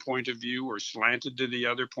towards one point of view or slanted to the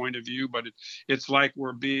other point of view. But it's like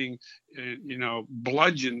we're being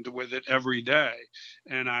bludgeoned with it every day.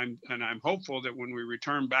 And I'm hopeful that when we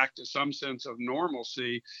return back to some sense of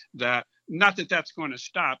normalcy, that not that that's going to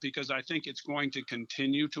stop, because I think it's going to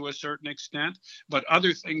continue to a certain extent, but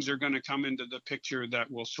other things are going to come into the picture that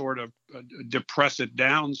will sort of depress it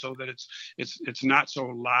down so that it's not so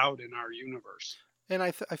loud in our universe. And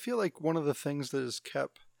I feel like one of the things that has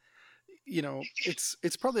kept,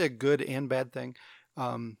 it's probably a good and bad thing.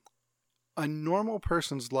 A normal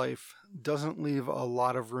person's life doesn't leave a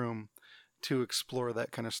lot of room to explore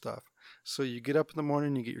that kind of stuff. So you get up in the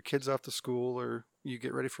morning, you get your kids off to school, or you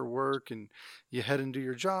get ready for work, and you head into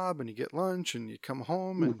your job, and you get lunch, and you come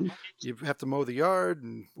home, and you have to mow the yard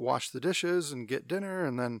and wash the dishes and get dinner,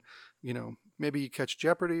 and then maybe you catch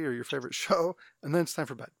Jeopardy or your favorite show, and then it's time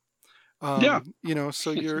for bed. Yeah.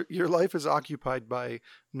 So your life is occupied by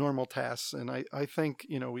normal tasks, and I think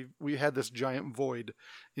we had this giant void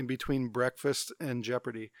in between breakfast and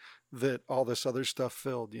Jeopardy that all this other stuff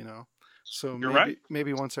filled. So You're right.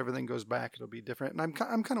 maybe once everything goes back, it'll be different. And I'm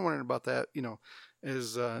kind of wondering about that.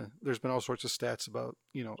 As there's been all sorts of stats about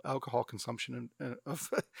alcohol consumption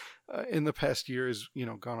in the past year has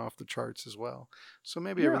gone off the charts as well. So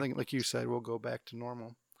maybe Yeah. everything, like you said, will go back to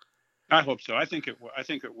normal. I hope so. I think it. I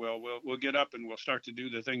think it will. We'll get up and we'll start to do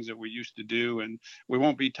the things that we used to do, and we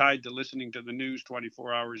won't be tied to listening to the news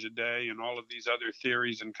 24 hours a day and all of these other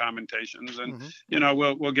theories and commentations. And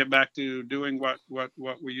we'll get back to doing what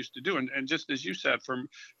we used to do. And just as you said,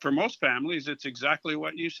 for most families, it's exactly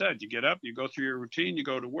what you said. You get up, you go through your routine, you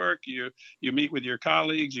go to work, you meet with your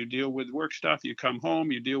colleagues, you deal with work stuff, you come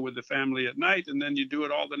home, you deal with the family at night, and then you do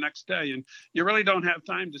it all the next day. And you really don't have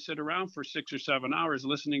time to sit around for 6 or 7 hours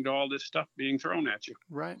listening to all this stuff being thrown at you.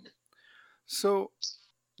 Right. So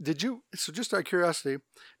just out of curiosity,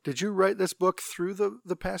 did you write this book through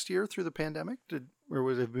the past year, through the pandemic? Or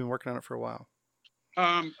have you been working on it for a while?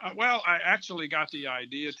 Well, I actually got the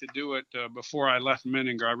idea to do it before I left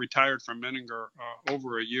Menninger. I retired from Menninger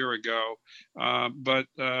over a year ago, but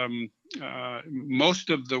most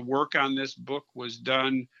of the work on this book was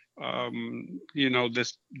done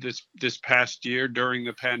this past year during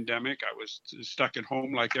the pandemic. I was stuck at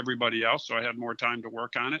home like everybody else, so I had more time to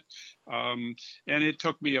work on it. And it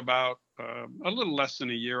took me about a little less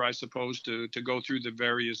than a year, I suppose, to go through the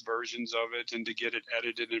various versions of it and to get it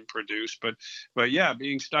edited and produced. But yeah,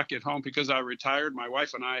 being stuck at home because I retired, my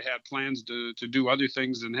wife and I had plans to do other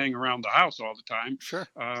things than hang around the house all the time. Sure.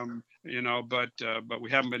 But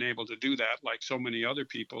we haven't been able to do that like so many other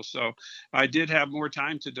people. So I did have more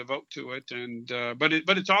time to devote to it, and but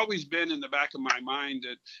it's always been in the back of my mind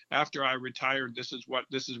that after I retired, this is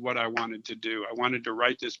what I wanted to do. I wanted to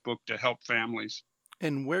write this book to help families.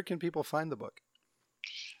 And where can people find the book?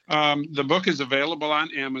 The book is available on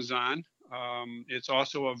Amazon. It's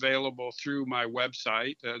also available through my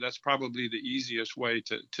website. That's probably the easiest way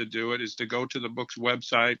to do it, is to go to the book's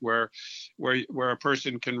website where a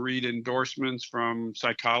person can read endorsements from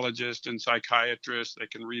psychologists and psychiatrists. They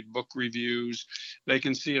can read book reviews. They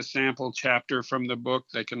can see a sample chapter from the book.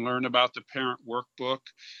 They can learn about the parent workbook,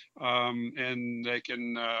 and they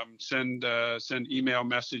can send email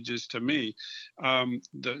messages to me.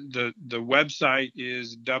 The website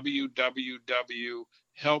is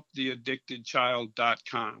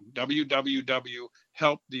www.helptheaddictedchild.com.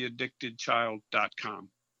 www.helptheaddictedchild.com.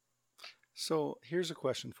 So here's a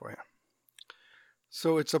question for you.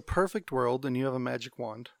 So it's a perfect world and you have a magic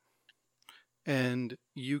wand and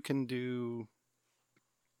you can do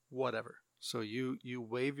whatever. So you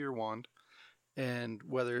wave your wand, and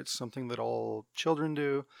whether it's something that all children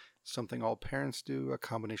do, something all parents do, a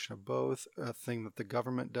combination of both, a thing that the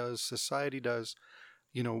government does, society does,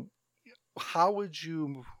 how would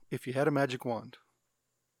you, if you had a magic wand,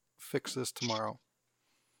 fix this tomorrow?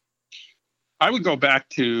 I would go back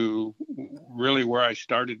to really where I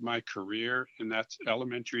started my career, and that's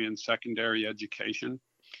elementary and secondary education.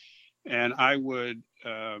 And I would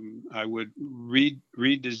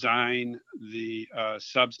redesign the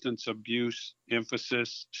substance abuse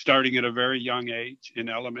emphasis starting at a very young age in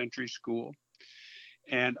elementary school.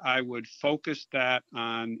 And I would focus that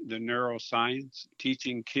on the neuroscience,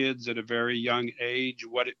 teaching kids at a very young age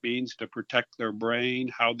what it means to protect their brain,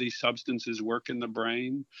 how these substances work in the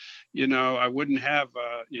brain. I wouldn't have,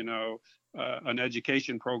 an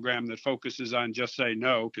education program that focuses on just say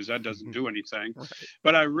no, because that doesn't do anything. Right.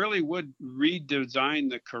 But I really would redesign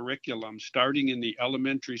the curriculum starting in the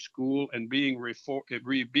elementary school and being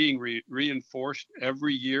reinforced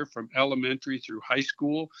every year from elementary through high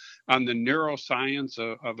school on the neuroscience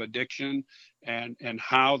of addiction and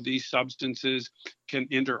how these substances can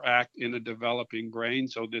interact in a developing brain,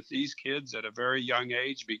 so that these kids at a very young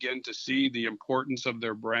age begin to see the importance of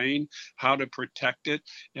their brain, how to protect it,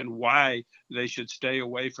 and why they should stay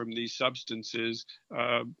away from these substances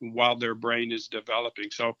while their brain is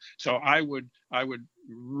developing. So I would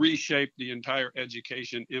reshape the entire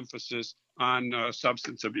education emphasis on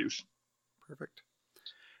substance abuse. Perfect.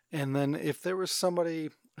 And then if there was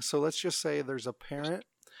somebody, so let's just say there's a parent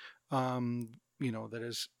that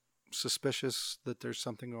is suspicious that there's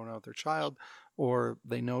something going on with their child, or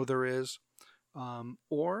they know there is,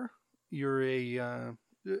 or you're a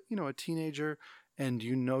teenager and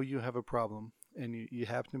you have a problem and you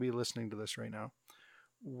happen to be listening to this right now.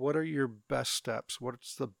 What are your best steps?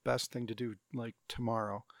 What's the best thing to do like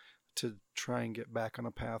tomorrow to try and get back on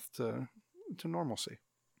a path to normalcy?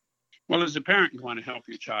 Well, as a parent, you want to help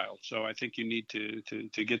your child. So I think you need to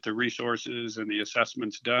get the resources and the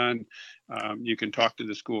assessments done. You can talk to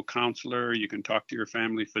the school counselor. You can talk to your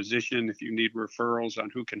family physician if you need referrals on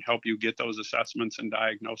who can help you get those assessments and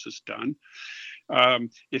diagnosis done.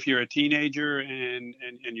 If you're a teenager and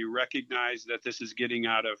you recognize that this is getting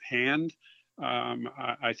out of hand,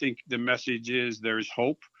 I think the message is there's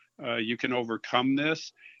hope. You can overcome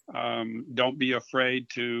this. Don't be afraid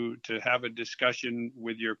to have a discussion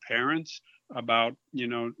with your parents about,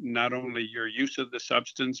 not only your use of the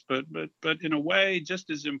substance, but in a way, just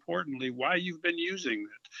as importantly, why you've been using it.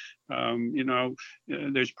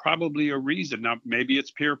 There's probably a reason. Now, maybe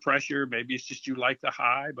it's peer pressure, maybe it's just you like the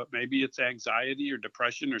high, but maybe it's anxiety or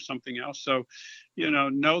depression or something else. So,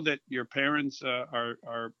 know that your parents are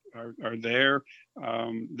there.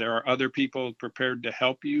 There are other people prepared to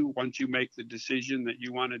help you once you make the decision that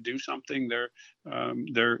you want to do something. There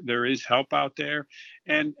is help out there,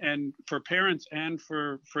 and for parents and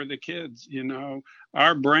for the kids,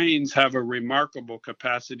 our brains have a remarkable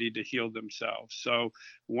capacity to heal themselves. So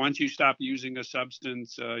once you stop using a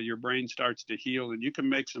substance, your brain starts to heal, and you can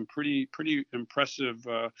make some pretty impressive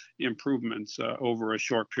improvements over a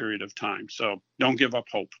short period of time. So don't give up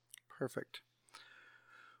hope. Perfect.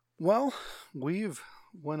 Well, we've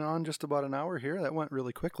went on just about an hour here. That went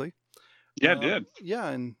really quickly. Yeah, it did. Yeah,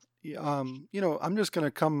 and I'm just going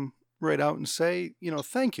to come right out and say,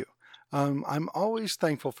 thank you. I'm always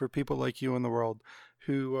thankful for people like you in the world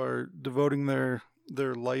who are devoting their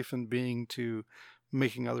life and being to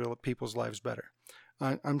making other people's lives better.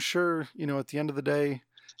 I'm sure, at the end of the day,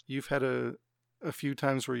 you've had a few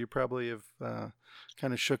times where you probably have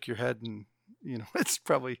kind of shook your head and, it's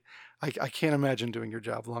probably, I can't imagine doing your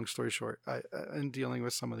job, long story short, and dealing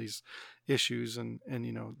with some of these issues and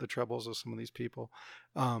the troubles of some of these people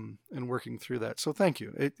and working through that. So thank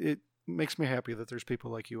you. It makes me happy that there's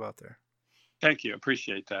people like you out there. Thank you.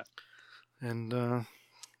 Appreciate that. And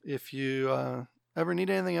if you ever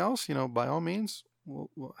need anything else, by all means,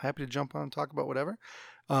 we're happy to jump on and talk about whatever.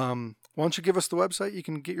 Why don't you give us the website you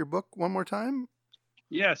can get your book one more time?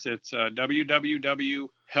 Yes, it's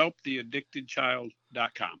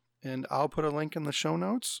www.helptheaddictedchild.com. And I'll put a link in the show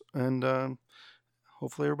notes, and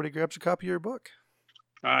hopefully everybody grabs a copy of your book.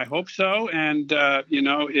 I hope so. And,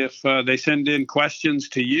 if they send in questions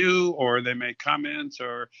to you or they make comments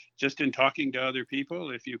or just in talking to other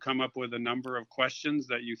people, if you come up with a number of questions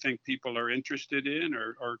that you think people are interested in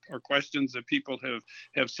or questions that people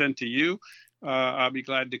have sent to you, I'll be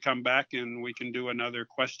glad to come back and we can do another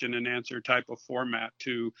question and answer type of format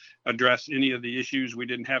to address any of the issues we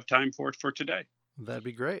didn't have time for today. That'd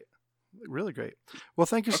be great. Really great. Well,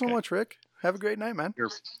 thank you so much, Rick. Have a great night, man.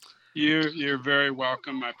 You're very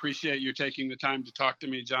welcome. I appreciate you taking the time to talk to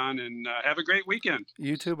me, John, and have a great weekend.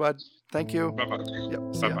 You too, bud. Thank you. Bye-bye. Yep.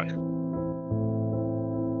 Bye-bye.